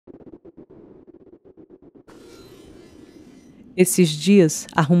Esses dias,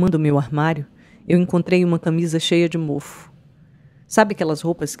 arrumando meu armário, eu encontrei uma camisa cheia de mofo. Sabe aquelas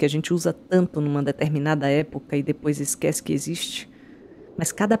roupas que a gente usa tanto numa determinada época e depois esquece que existe?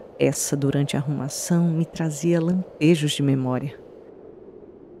 Mas cada peça durante a arrumação me trazia lampejos de memória.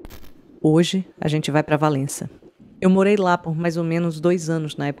 Hoje, a gente vai para Valença. Eu morei lá por mais ou menos 2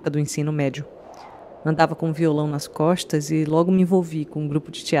 anos na época do ensino médio. Andava com um violão nas costas e logo me envolvi com um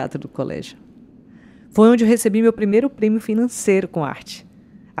grupo de teatro do colégio. Foi onde eu recebi meu primeiro prêmio financeiro com arte.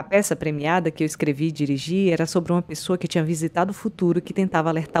 A peça premiada que eu escrevi e dirigi era sobre uma pessoa que tinha visitado o futuro e que tentava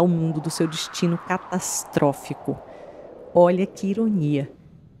alertar o mundo do seu destino catastrófico. Olha que ironia,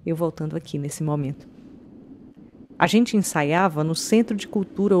 eu voltando aqui nesse momento. A gente ensaiava no Centro de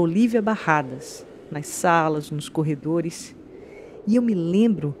Cultura Olívia Barradas, nas salas, nos corredores, e eu me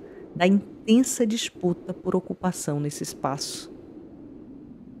lembro da intensa disputa por ocupação nesse espaço.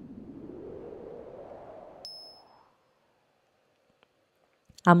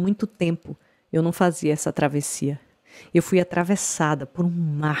 Há muito tempo eu não fazia essa travessia. Eu fui atravessada por um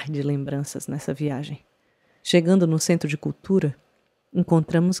mar de lembranças nessa viagem. Chegando no Centro de Cultura,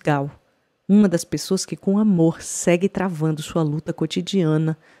 encontramos Gal, uma das pessoas que com amor segue travando sua luta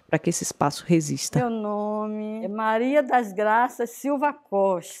cotidiana para que esse espaço resista. Meu nome é Maria das Graças Silva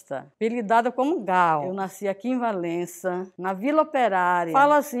Costa, apelidada como Gal. Eu nasci aqui em Valença, na Vila Operária.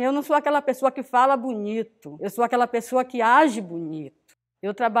 Falo assim, eu não sou aquela pessoa que fala bonito, eu sou aquela pessoa que age bonito.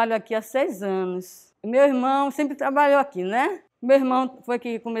 Eu trabalho aqui há 6 anos. Meu irmão sempre trabalhou aqui, né? Meu irmão foi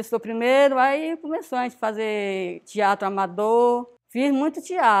que começou primeiro, aí começou a gente fazer teatro amador. Fiz muito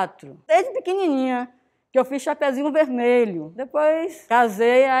teatro, desde pequenininha, que eu fiz Chapeuzinho Vermelho. Depois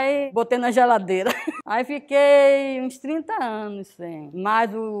casei, aí botei na geladeira. Aí fiquei uns 30 anos sem.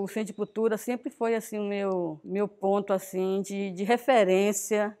 Mas o Centro de Cultura sempre foi assim, o meu ponto assim, de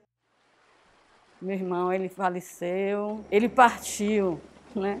referência. Meu irmão, ele faleceu, ele partiu,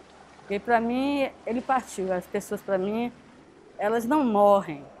 né? E para mim, ele partiu. As pessoas, para mim, elas não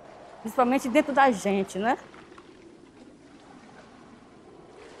morrem, principalmente dentro da gente, né?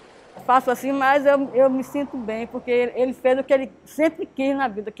 Faço assim, mas eu me sinto bem, porque ele fez o que ele sempre quis na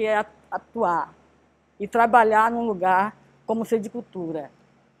vida, que é atuar e trabalhar num lugar como o Centro de Cultura,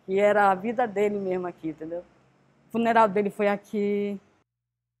 que era a vida dele mesmo aqui, entendeu? O funeral dele foi aqui.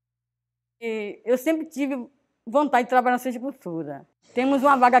 E eu sempre tive vontade de trabalhar no Centro de Cultura. Temos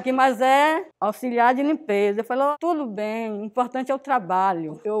uma vaga aqui, mas é auxiliar de limpeza. Eu falo, tudo bem, o importante é o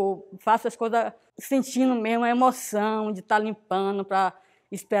trabalho. Eu faço as coisas sentindo mesmo a emoção de estar limpando para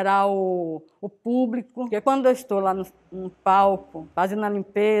esperar o público. Porque quando eu estou lá no palco, fazendo a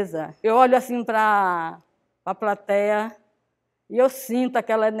limpeza, eu olho assim para a plateia e eu sinto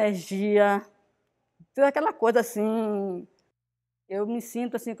aquela energia, aquela coisa assim. Eu me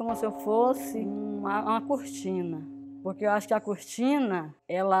sinto assim como se eu fosse uma cortina. Porque eu acho que a cortina,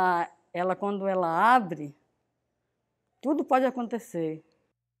 ela quando ela abre, tudo pode acontecer.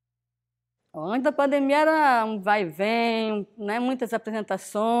 Antes da pandemia era um vai e vem, né? Muitas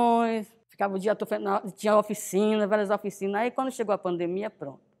apresentações, ficava o dia todo, tinha oficina, várias oficinas. Aí quando chegou a pandemia,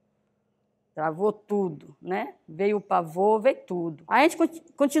 pronto. Travou tudo, né? Veio o pavor, veio tudo. Aí a gente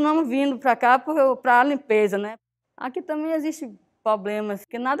continuamos vindo para cá para a limpeza, né? Aqui também existem problemas,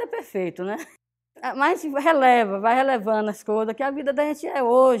 porque nada é perfeito, né? Mas vai relevando as coisas, que a vida da gente é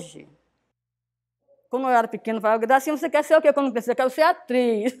hoje. Quando eu era pequena, eu falava, assim, você quer ser o quê quando crescer? Eu quero ser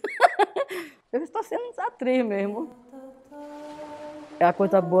atriz. Eu estou sendo atriz mesmo. A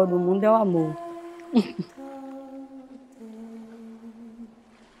coisa boa do mundo é o amor.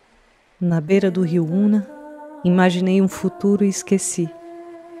 Na beira do rio Una, imaginei um futuro e esqueci.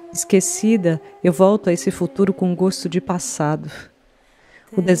 Esquecida, eu volto a esse futuro com gosto de passado.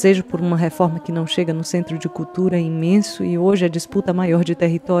 O desejo por uma reforma que não chega no Centro de Cultura é imenso e hoje a disputa maior de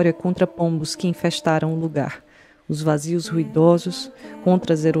território é contra pombos que infestaram o lugar. Os vazios ruidosos,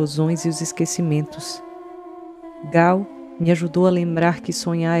 contra as erosões e os esquecimentos. Gal me ajudou a lembrar que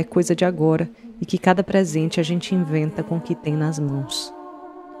sonhar é coisa de agora e que cada presente a gente inventa com o que tem nas mãos.